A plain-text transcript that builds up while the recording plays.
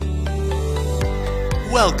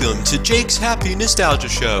Welcome to Jake's Happy Nostalgia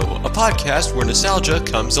Show, a podcast where nostalgia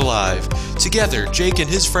comes alive. Together, Jake and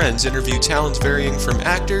his friends interview talents varying from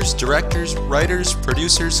actors, directors, writers,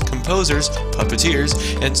 producers, composers,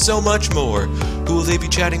 puppeteers, and so much more. Who will they be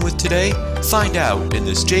chatting with today? Find out in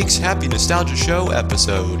this Jake's Happy Nostalgia Show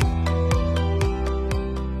episode.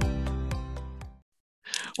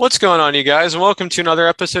 What's going on, you guys, and welcome to another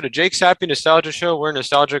episode of Jake's Happy Nostalgia Show, where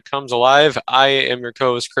nostalgia comes alive. I am your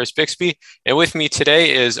co-host, Chris Bixby, and with me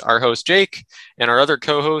today is our host, Jake, and our other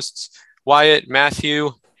co-hosts, Wyatt,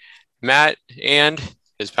 Matthew, Matt, and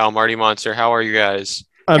his pal, Marty Monster. How are you guys?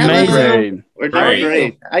 Amazing. We're doing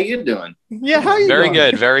great. How you doing? Yeah, how you Very doing?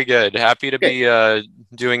 good, very good. Happy to be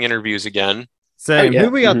doing interviews again. Same. Oh, yeah. Who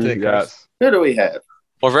we got today, Chris? Yes. Who do we have?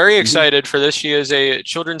 We're very excited for this. She is a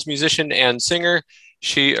children's musician and singer.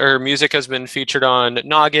 Her music has been featured on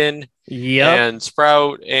Noggin and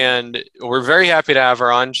Sprout, and we're very happy to have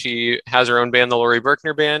her on. She has her own band, the Lori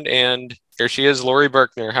Berkner Band, and here she is, Lori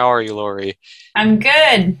Berkner. How are you, Lori? I'm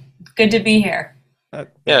good. Good to be here.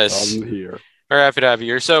 Yes. I'm here. Very happy to have you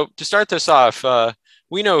here. So to start this off,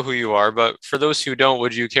 we know who you are, but for those who don't,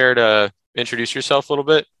 would you care to introduce yourself a little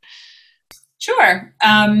bit? Sure.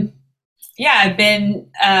 Yeah, I've been,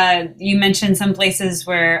 you mentioned some places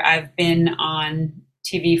where I've been on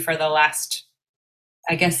TV for the last,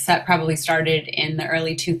 I guess that probably started in the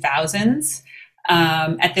early 2000s.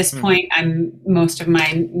 At this point, most of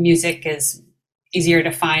my music is easier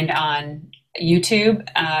to find on YouTube,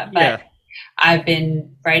 but I've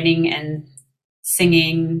been writing and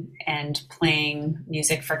singing and playing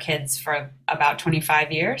music for kids for about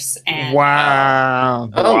 25 years. And wow.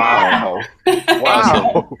 Oh, wow.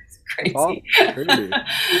 Wow. Crazy.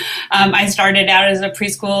 I started out as a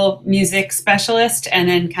preschool music specialist and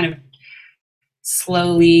then kind of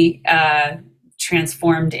slowly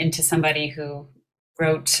transformed into somebody who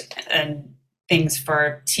wrote things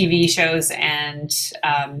for TV shows and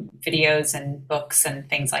videos and books and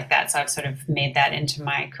things like that. So I've sort of made that into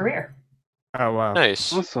my career. Oh, wow.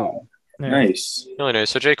 Nice. Awesome. Yeah. Nice. Really nice.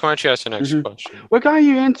 So Jake, why don't you ask the next question? What got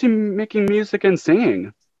you into making music and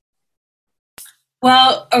singing?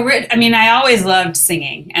 Well, I mean, I always loved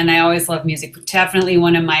singing and I always loved music. Definitely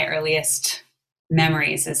one of my earliest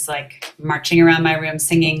memories is like marching around my room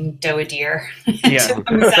singing Doe a Deer to the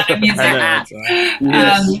sound of music.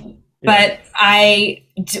 Yes. But I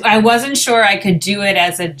wasn't sure I could do it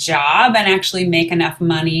as a job and actually make enough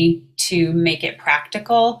money to make it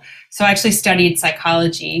practical. So I actually studied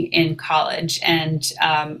psychology in college, and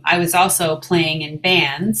I was also playing in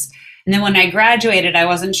bands. And then when I graduated, I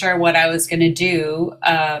wasn't sure what I was going to do.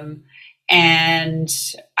 And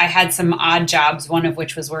I had some odd jobs, one of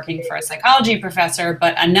which was working for a psychology professor,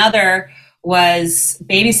 but another was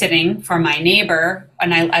babysitting for my neighbor.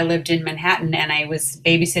 And I lived in Manhattan, and I was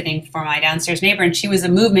babysitting for my downstairs neighbor. And she was a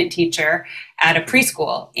movement teacher at a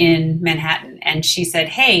preschool in Manhattan. And she said,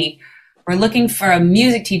 "Hey, we're looking for a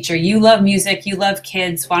music teacher. You love music, you love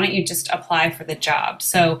kids. Why don't you just apply for the job?"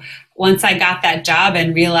 So once I got that job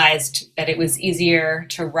and realized that it was easier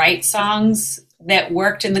to write songs that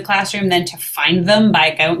worked in the classroom than to find them by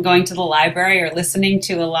going to the library or listening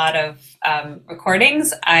to a lot of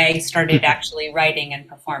recordings, I started actually writing and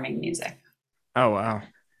performing music. Oh, wow.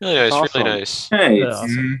 Really nice. Awesome. Really nice. Hey.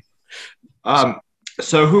 Yeah, awesome.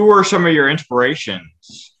 So who were some of your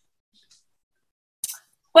inspirations?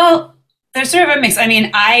 Well, there's sort of a mix. I mean,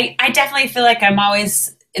 I definitely feel like I'm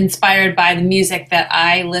always inspired by the music that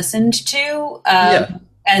I listened to,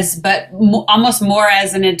 almost more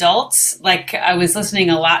as an adult. Like I was listening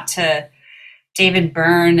a lot to David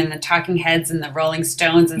Byrne and the Talking Heads and the Rolling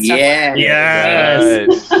Stones and stuff.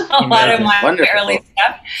 Yes. A lot of my Wonderful. early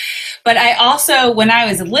stuff. But I also, when I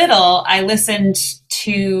was little, I listened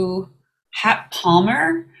to Hat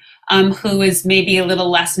Palmer, who is maybe a little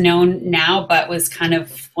less known now, but was kind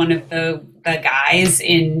of one of the guys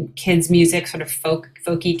in kids music, sort of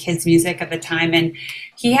folky kids music at the time. And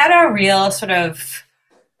he had a real sort of,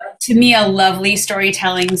 to me, a lovely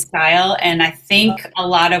storytelling style. And I think a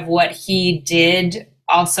lot of what he did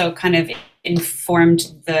also kind of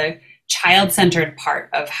informed the child-centered part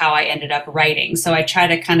of how I ended up writing. So I try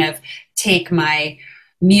to kind of take my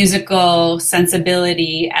musical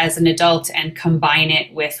sensibility as an adult and combine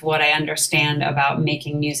it with what I understand about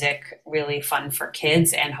making music really fun for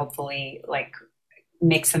kids and hopefully like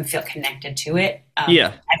makes them feel connected to it.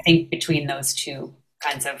 I think between those two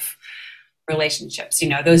kinds of relationships,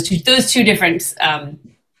 those two different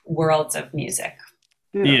worlds of music.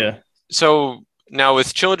 Yeah. So now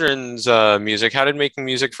with children's music, how did making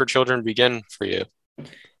music for children begin for you?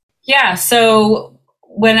 Yeah. So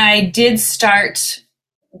when I did start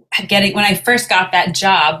when I first got that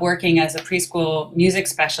job working as a preschool music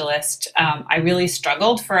specialist, I really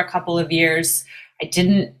struggled for a couple of years. I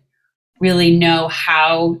didn't really know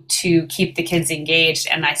how to keep the kids engaged,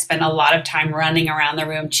 and I spent a lot of time running around the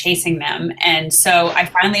room chasing them. And so I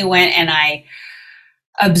finally went and I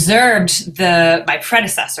observed my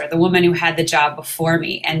predecessor, the woman who had the job before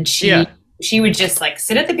me, and she would just like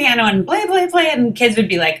sit at the piano and play, and kids would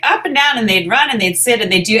be like up and down, and they'd run and they'd sit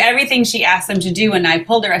and they'd do everything she asked them to do. And I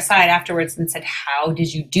pulled her aside afterwards and said, "How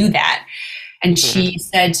did you do that?" And she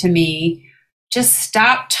said to me, "Just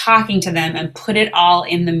stop talking to them and put it all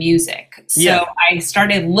in the music." So I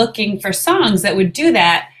started looking for songs that would do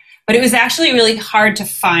that, but it was actually really hard to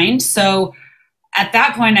find. So at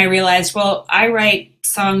that point I realized, well, I write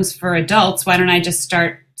songs for adults. Why don't I just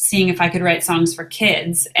start seeing if I could write songs for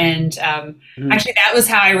kids? And actually that was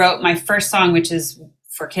how I wrote my first song, which is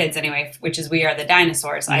for kids anyway, which is "We Are the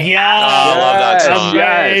Dinosaurs." I love that song.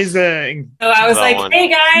 Amazing. So I was like, "Hey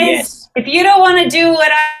guys, if you don't want to do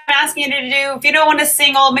what I'm asking you to do, if you don't want to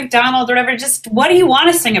sing Old MacDonald or whatever, just what do you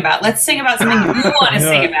want to sing about? Let's sing about something you want to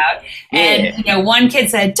sing about." And one kid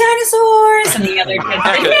said dinosaurs, and the other kid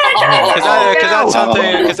said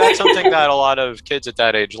because that's something that a lot of kids at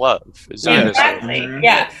that age love. Is exactly.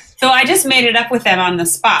 Yeah. So I just made it up with them on the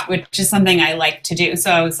spot, which is something I like to do.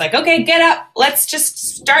 So I was like, "Okay, get up. Let's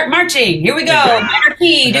just start marching. Here we go. Minor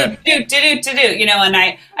key, do. And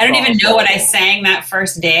I don't even know what I sang that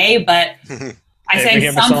first day, but I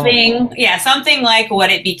sang something like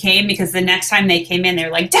what it became, because the next time they came in, they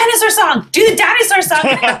were like, "Dinosaur song, do the dinosaur song."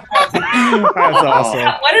 That's awesome.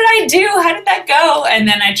 What did I do? How did that go? And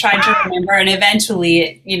then I tried to remember, and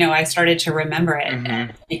eventually, I started to remember it.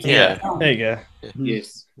 And it there you go.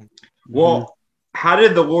 Yes. Well, how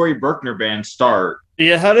did the Lori Berkner Band start?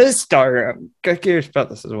 Yeah, how did it start? I'm curious about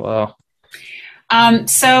this as well.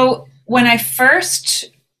 So when I first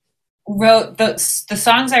wrote the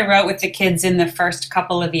songs I wrote with the kids in the first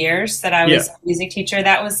couple of years that I was a music teacher,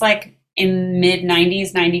 that was like in mid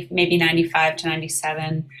 90s, maybe 95 to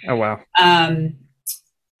 97. Oh, wow.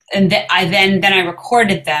 And then I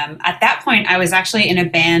recorded them. At that point, I was actually in a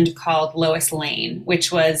band called Lois Lane,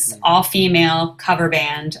 which was all-female cover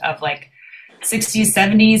band of like 60s,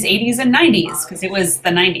 70s, 80s, and 90s, because it was the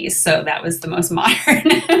 90s, so that was the most modern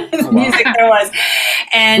music there was.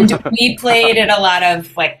 And we played at a lot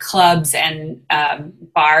of like clubs and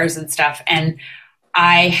bars and stuff. And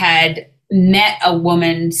I had met a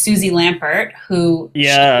woman, Susie Lampert, who she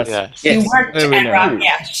worked at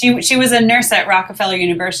she was a nurse at Rockefeller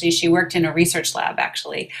University. She worked in a research lab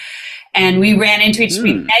actually, and we ran into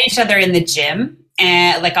we met each other in the gym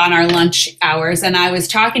and like on our lunch hours. And I was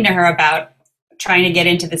talking to her about trying to get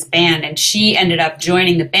into this band, and she ended up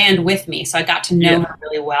joining the band with me, so I got to know her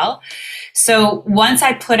really well. So once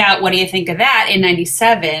I put out "What Do You Think of That" in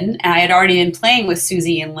 '97, I had already been playing with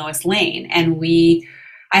Susie and Lois Lane, and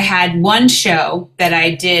I had one show that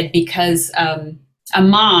I did because a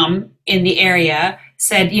mom in the area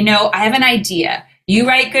said, "I have an idea. You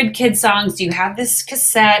write good kid songs. You have this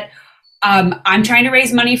cassette. I'm trying to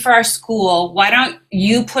raise money for our school. Why don't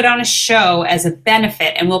you put on a show as a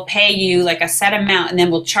benefit, and we'll pay you like a set amount, and then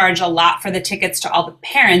we'll charge a lot for the tickets to all the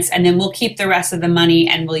parents, and then we'll keep the rest of the money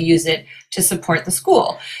and we'll use it to support the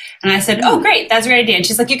school." And I said, "Oh, great. That's a great idea." And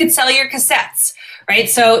she's like, "You could sell your cassettes." Right.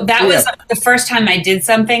 So that was the first time I did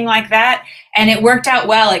something like that. And it worked out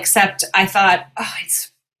well, except I thought,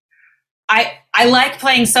 I like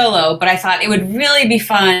playing solo, but I thought it would really be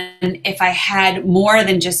fun if I had more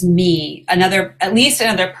than just me, at least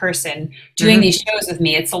another person doing these shows with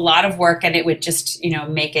me. It's a lot of work, and it would just,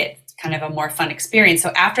 make it kind of a more fun experience.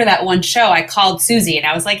 So after that one show, I called Susie and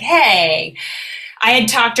I was like, "Hey," I had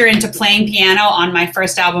talked her into playing piano on my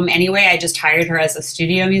first album anyway. I just hired her as a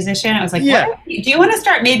studio musician. I was like, "Do you want to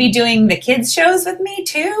start maybe doing the kids shows with me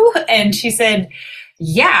too?" And she said,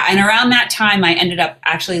 "Yeah." And around that time, I ended up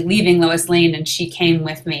actually leaving Lois Lane, and she came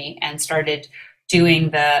with me and started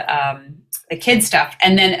doing the kid stuff.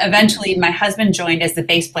 And then eventually my husband joined as the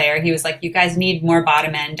bass player. He was like, "You guys need more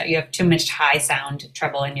bottom end. You have too much high sound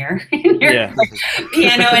treble in your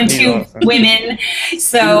piano and two women."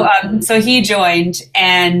 So he joined.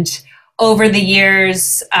 And over the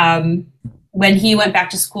years, when he went back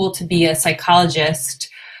to school to be a psychologist,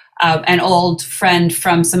 an old friend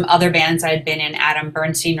from some other bands I'd been in, Adam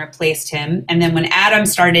Bernstein, replaced him. And then when Adam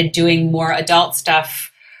started doing more adult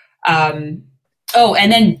stuff,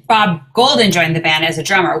 and then Bob Golden joined the band as a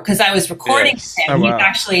drummer, because I was recording with him. He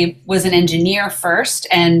actually was an engineer first,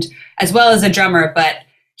 and as well as a drummer, but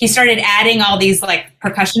he started adding all these like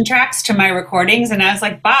percussion tracks to my recordings. And I was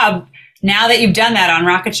like, "Bob, now that you've done that on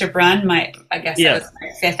Rocket Ship Run," that was my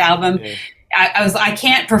fifth album, I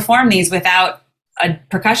can't perform these without a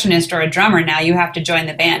percussionist or a drummer. Now you have to join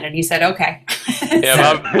the band. And he said, okay.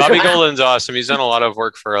 Yeah, Bobby Golden's awesome. He's done a lot of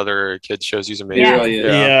work for other kids shows. He's amazing.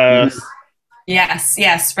 Yeah. Yes.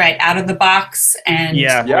 Yes, right. Out of the box. And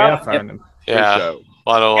Yeah. Yeah. I found him. Yeah, So, a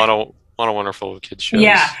lot of wonderful kids shows.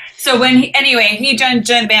 yeah. So when he joined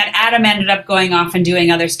the band, Adam ended up going off and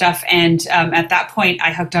doing other stuff. And at that point,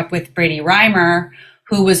 I hooked up with Brady Reimer,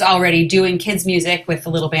 who was already doing kids music with a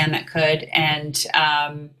little band that could. And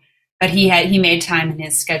but he made time in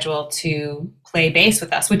his schedule to play bass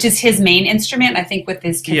with us, which is his main instrument. I think with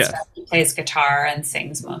his kids stuff, he plays guitar and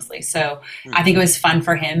sings mostly. So I think it was fun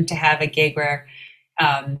for him to have a gig where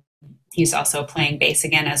he's also playing bass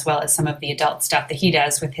again, as well as some of the adult stuff that he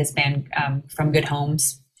does with his band From Good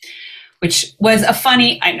Homes, which was a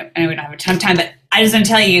funny, I know we don't have a ton of time, but I just want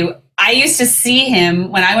to tell you, I used to see him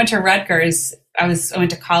when I went to Rutgers. I went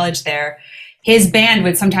to college there. His band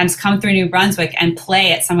would sometimes come through New Brunswick and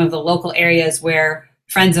play at some of the local areas where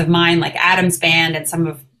friends of mine, like Adam's band, and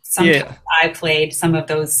sometimes I played some of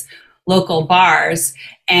those local bars.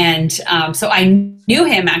 And so I knew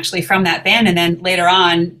him actually from that band, and then later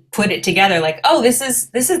on put it together like, oh, this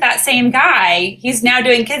is that same guy. He's now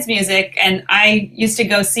doing kids music. And I used to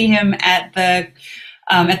go see him at the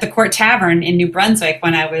Court Tavern in New Brunswick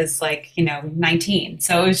when I was 19.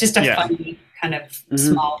 So it was just a funny kind of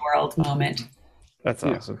small world moment. That's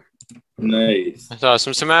awesome. Nice. That's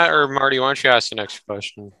awesome. So Matt or Marty, why don't you ask the next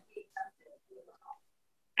question?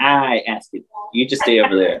 I ask it. You just stay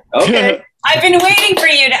over there. Okay. I've been waiting for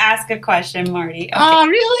you to ask a question, Marty. Okay. Oh,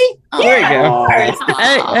 really? There you go.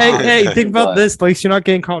 Oh. Hey, think about this. At least you're not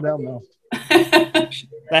getting called out now.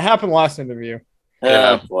 That happened last interview.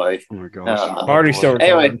 Oh, boy. oh my gosh. Marty's still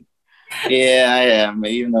Anyway. recording. Yeah, I am.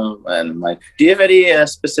 Even though I don't mind. Do you have any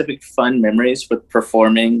specific fun memories with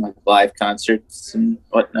performing, like live concerts and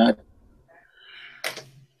whatnot?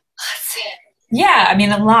 Yeah, I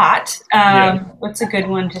mean, a lot. What's a good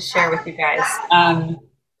one to share with you guys?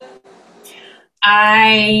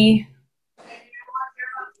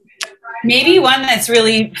 Maybe one that's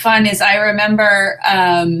really fun is I remember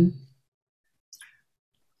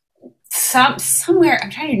somewhere, I'm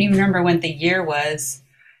trying to even remember when the year was.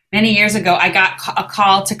 Many years ago, I got a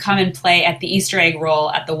call to come and play at the Easter egg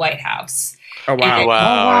roll at the White House. Oh, wow. And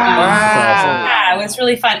yeah, it was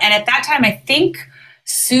really fun. And at that time, I think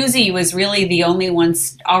Susie was really the only one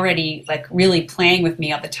already really playing with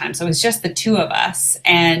me all the time. So it was just the two of us.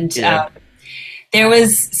 And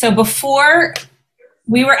before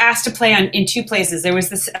we were asked to play in two places, there was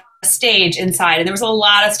this stage inside and there was a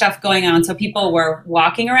lot of stuff going on. So people were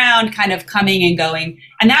walking around, kind of coming and going.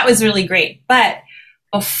 And that was really great. But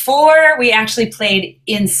before we actually played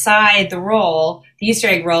inside the roll, the Easter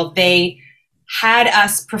egg roll, they had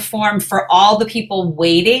us perform for all the people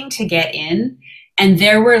waiting to get in. And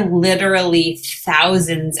there were literally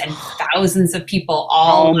thousands and thousands of people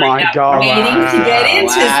all lined up waiting to get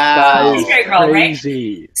into the Easter egg roll, right?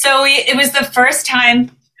 So it was the first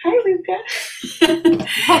time. Hi, Luca.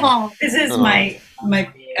 This is my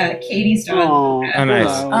Katie's dog. Oh,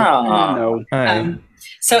 nice. Oh.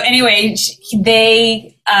 So anyway,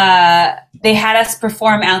 they had us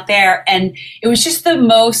perform out there, and it was just the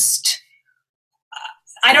most.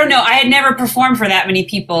 I don't know. I had never performed for that many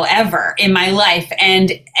people ever in my life,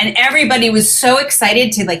 and everybody was so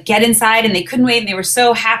excited to get inside, and they couldn't wait, and they were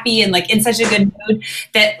so happy and in such a good mood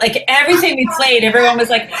that everything we played, everyone was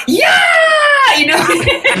like, yeah,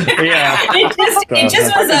 Yeah. It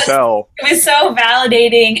just was it was so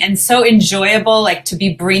validating and so enjoyable, to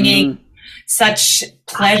be bringing such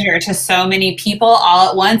pleasure to so many people all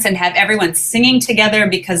at once and have everyone singing together,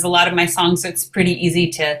 because a lot of my songs, it's pretty easy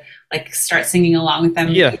to start singing along with them.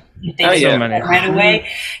 Yeah. Right away.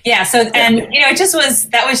 Yeah. So, and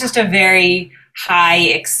that was just a very high,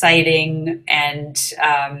 exciting and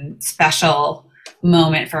special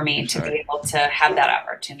moment for me to be able to have that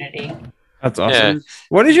opportunity. That's awesome. Yeah.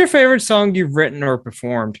 What is your favorite song you've written or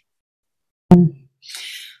performed?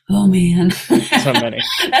 Oh man, So many.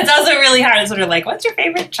 That's also really hard. It's sort of what's your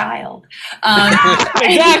favorite child?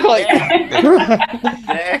 Exactly.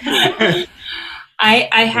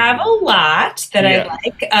 I have a lot that I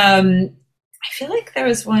like. I feel like there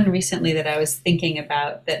was one recently that I was thinking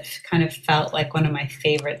about that kind of felt like one of my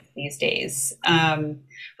favorites these days.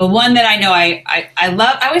 But one that I know I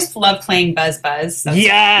love. I always love playing Buzz Buzz.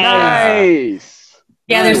 Nice.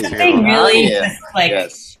 Yeah, there's something really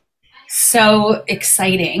Yes. so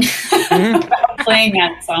exciting about playing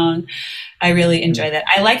that song. I really enjoy that.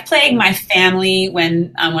 I like playing my family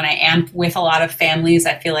when I am with a lot of families.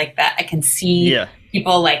 I feel like that I can see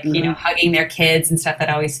people like, hugging their kids and stuff. That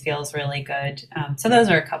always feels really good. So those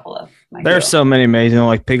are a couple of my There's so many amazing,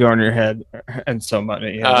 like Pig on Your Head and so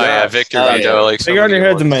many. Victor Vito, like Pig on Your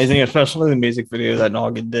Head's amazing, especially the music video that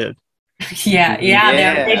Noggin did.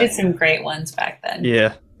 They did some great ones back then.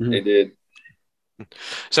 Yeah, they did.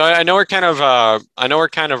 So I know we're kind of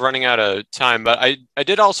running out of time, but I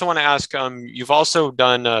did also want to ask. You've also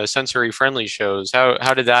done sensory friendly shows.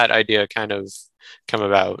 How did that idea kind of come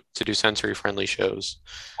about to do sensory friendly shows?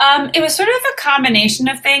 It was sort of a combination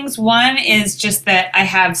of things. One is just that I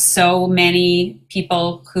have so many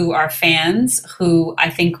people who are fans who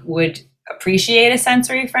I think would appreciate a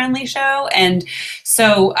sensory friendly show, and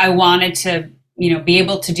so I wanted to be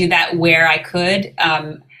able to do that where I could.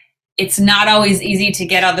 It's not always easy to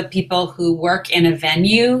get all the people who work in a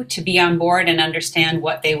venue to be on board and understand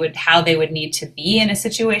how they would need to be in a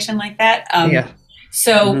situation like that.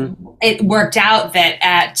 So it worked out that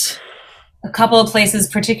at a couple of places,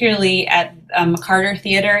 particularly at McCarter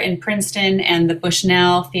Theater in Princeton and the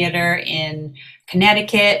Bushnell Theater in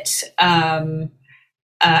Connecticut, and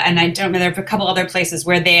I don't remember, there are a couple other places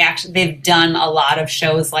where they've done a lot of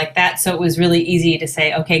shows like that. So it was really easy to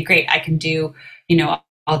say, okay, great, I can do,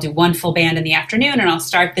 I'll do one full band in the afternoon and I'll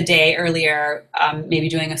start the day earlier, maybe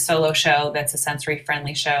doing a solo show that's a sensory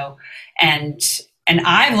friendly show. And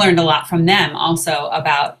I've learned a lot from them also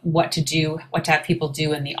about what to have people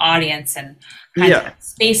do in the audience and kinds of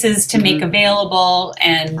spaces to make available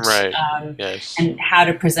and and how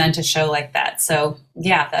to present a show like that. So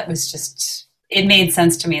that was just, it made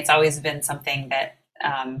sense to me. It's always been something that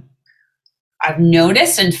I've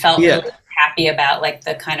noticed and felt really happy about, like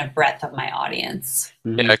the kind of breadth of my audience.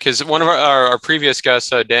 Yeah, because one of our previous guests,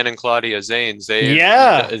 Dan and Claudia Zanes,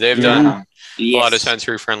 they've done a lot of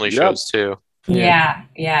sensory friendly shows too. Yeah,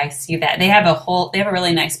 I see that. They have a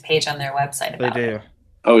really nice page on their website about they do. it.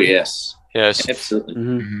 Oh yes,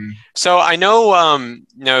 absolutely. So I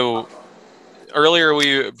know, earlier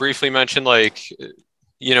we briefly mentioned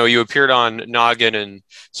you appeared on Noggin and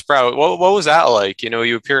Sprout. What was that like?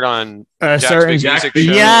 You appeared on Jack's Big Music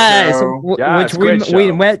Show.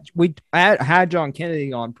 We had John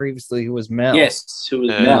Kennedy on previously, who was Mel. Yes, who was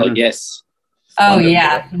Mel? Yes. Oh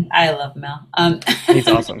yeah, I love Mel. He's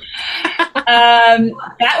awesome.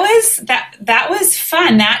 That was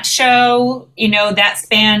fun. That show, that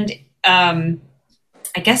spanned. I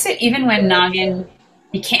guess even when Noggin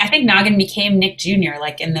became Nick Jr.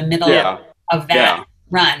 like in the middle of that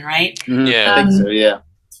run, right? Yeah, I think so. Yeah.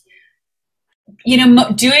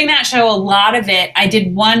 Doing that show, a lot of it, I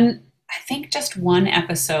did just one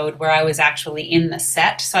episode where I was actually in the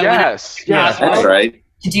set. So I went that's right.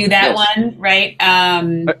 To do that one, right?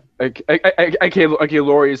 Okay,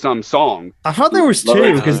 Lori's song. I thought there was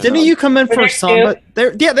two, because didn't you come in for a song?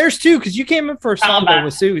 There's two, because you came in for a samba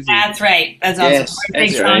with Susie. That's right. That's also a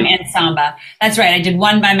big song and samba. That's right. I did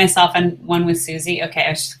one by myself and one with Susie.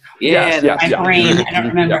 Okay, my brain, I don't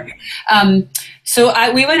remember. So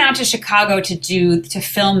we went out to Chicago to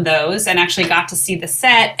film those, and actually got to see the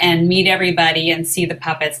set and meet everybody and see the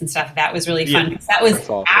puppets and stuff. That was really fun. That was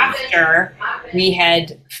after we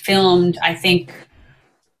had filmed, I think,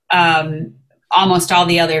 almost all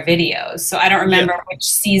the other videos. So I don't remember which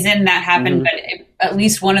season that happened, but at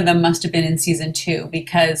least one of them must have been in season 2,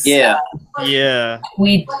 because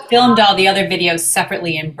we filmed all the other videos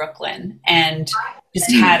separately in Brooklyn and just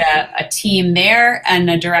had a team there and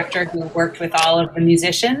a director who worked with all of the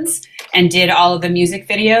musicians and did all of the music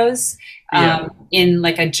videos in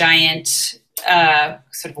like a giant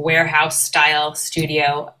sort of warehouse style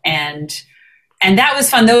studio. And that was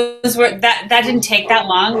fun. Those were that didn't take that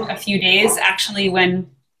long, a few days actually. When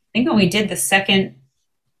we did the second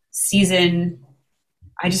season,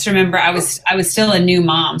 I just remember I was still a new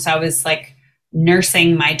mom, so I was like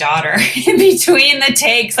nursing my daughter in between the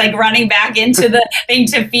takes, like running back into the thing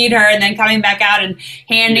to feed her and then coming back out and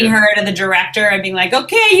handing her to the director and being like,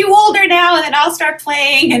 okay, you hold her now and then I'll start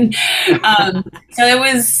playing. And so it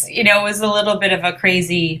was a little bit of a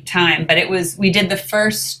crazy time, but we did the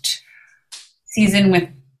first season with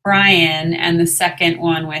Brian and the second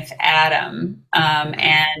one with Adam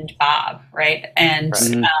and Bob, right? And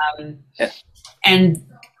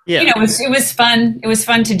it was fun. It was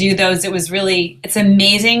fun to do those. It's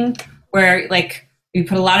amazing where like we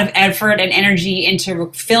put a lot of effort and energy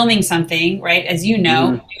into filming something, right? As you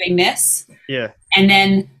know, doing this. Yeah. And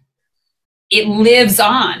then it lives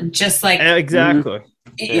on just like exactly.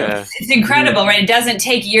 It's incredible, right? It doesn't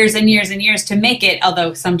take years and years and years to make it,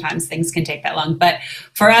 although sometimes things can take that long. But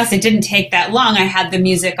for us, it didn't take that long. I had the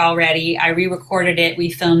music already. I re-recorded it.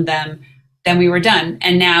 We filmed them. then we were done.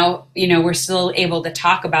 And now, we're still able to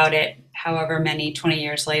talk about it however many 20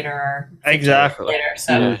 years later or exactly later.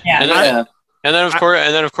 So yeah. And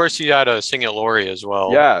then of course you got to sing at Lori as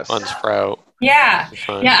well. Yes. On Sprout. Yeah.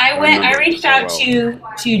 I reached out to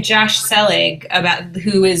Josh Selig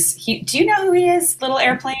do you know who he is? Little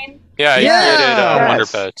Airplane? Yeah, he did Wonder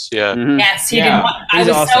Pets. Yeah. Mm-hmm. Yes, he did. I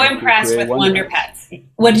was so impressed with Wonder Pets.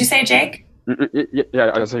 What did you say, Jake?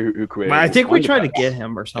 Yeah, I say who created. I think we tried to get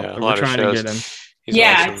him or something. We're trying to get him. He's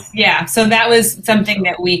awesome. Yeah. So that was something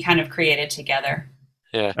that we kind of created together.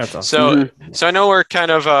 Yeah. That's awesome. So I know we're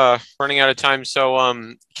kind of running out of time. So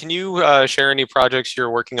can you share any projects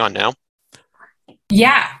you're working on now?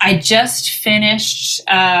 Yeah, I just finished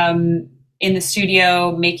in the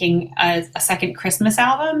studio making a second Christmas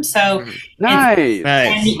album. So nice.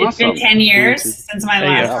 It's been 10 years since my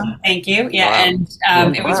last one. Thank you. Yeah, wow. And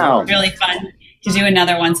it was really fun to do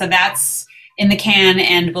another one. So that's in the can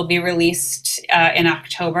and will be released in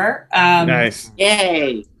October. Nice.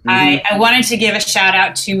 Yay. I wanted to give a shout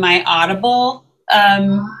out to my Audible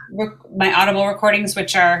recordings,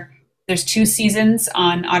 which there's 2 seasons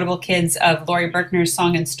on Audible Kids of Laurie Berkner's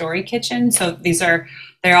Song and Story Kitchen. So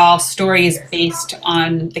they're all stories based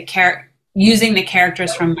on using the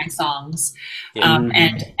characters from my songs.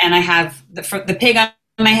 And I have the pig on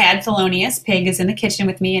my head, Thelonious Pig, is in the kitchen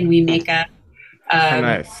with me, and we make a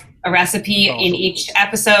recipe in each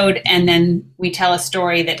episode, and then we tell a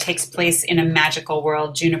story that takes place in a magical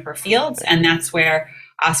world, Juniper Fields, and that's where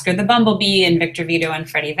Oscar the Bumblebee and Victor Vito and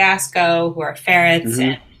Freddie Vasco, who are ferrets,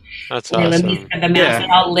 and that's awesome. The mouse, they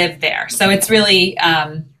all live there. So it's really,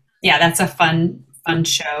 that's a fun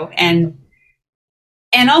show. And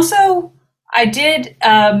also I did,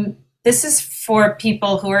 this is for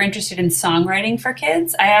people who are interested in songwriting for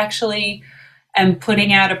kids. I actually am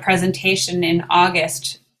putting out a presentation in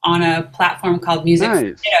August on a platform called Music for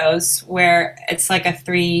Kiddos, where it's like a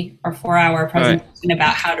 3 or 4 hour presentation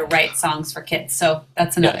about how to write songs for kids. So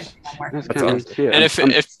that's another thing I'm working on. And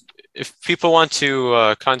if people want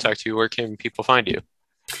to contact you, where can people find you?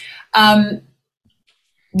 My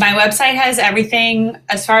website has everything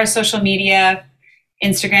as far as social media,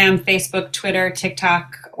 Instagram, Facebook, Twitter,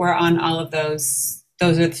 TikTok. We're on all of those.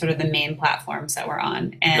 Those are sort of the main platforms that we're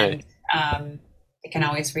on. And you can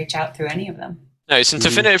always reach out through any of them. Nice. And to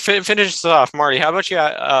finish this off, Marty, how about you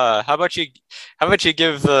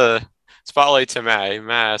give the spotlight to Matt?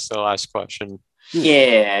 Matt asked the last question.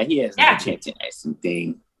 Yeah, he has no chance to ask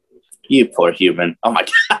something. You poor human. Oh my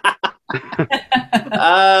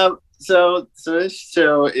god. So this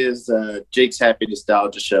show is Jake's Happy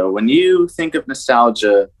Nostalgia Show. When you think of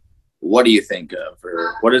nostalgia, what do you think of,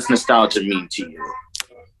 or what does nostalgia mean to you?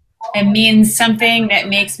 It means something that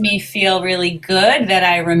makes me feel really good, that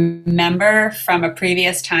I remember from a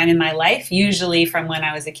previous time in my life, usually from when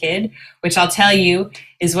I was a kid, which I'll tell you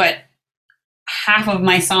is what half of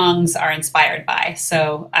my songs are inspired by.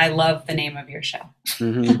 So I love the name of your show.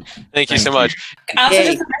 Thank you so much. I also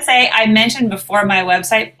just want to say, I mentioned before my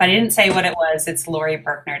website, but I didn't say what it was. It's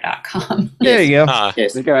laurieberkner.com. There you go.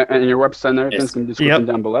 Yes. And your website and everything's in the description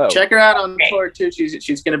down below. Check her out on tour too.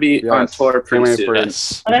 She's going to be on tour pretty soon. Well,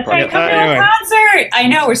 that's right. Come to a concert. I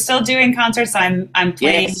know we're still doing concerts. I'm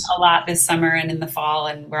playing a lot this summer and in the fall,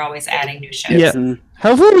 and we're always adding new shows. Yeah.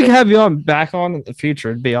 Hopefully we can have you back on in the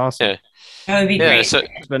future. It'd be awesome. Yeah. That would be great. So,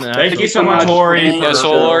 thank you so much, Lori.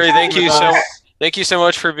 So Lori, thank you so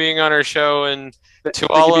much for being on our show, and to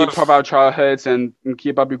all of our childhoods, and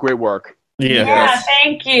keep up your great work. Yeah,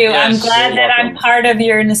 thank you. I'm glad that I'm part of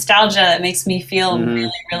your nostalgia. That makes me feel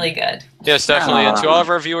really, really good. Yes, definitely. And to all of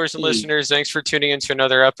our viewers and listeners, thanks for tuning into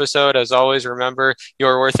another episode. As always, remember, you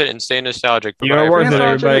are worth it, and stay nostalgic. You are worth it,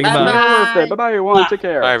 everybody. Bye. Bye-bye, everyone. Take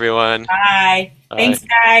care. Bye, everyone. Bye. Thanks,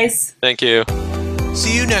 guys. Thank you.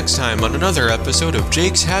 See you next time on another episode of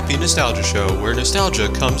Jake's Happy Nostalgia Show, where nostalgia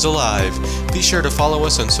comes alive. Be sure to follow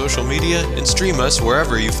us on social media and stream us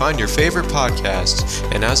wherever you find your favorite podcasts.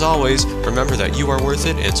 And as always, remember that you are worth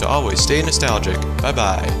it and to always stay nostalgic.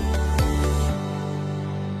 Bye-bye.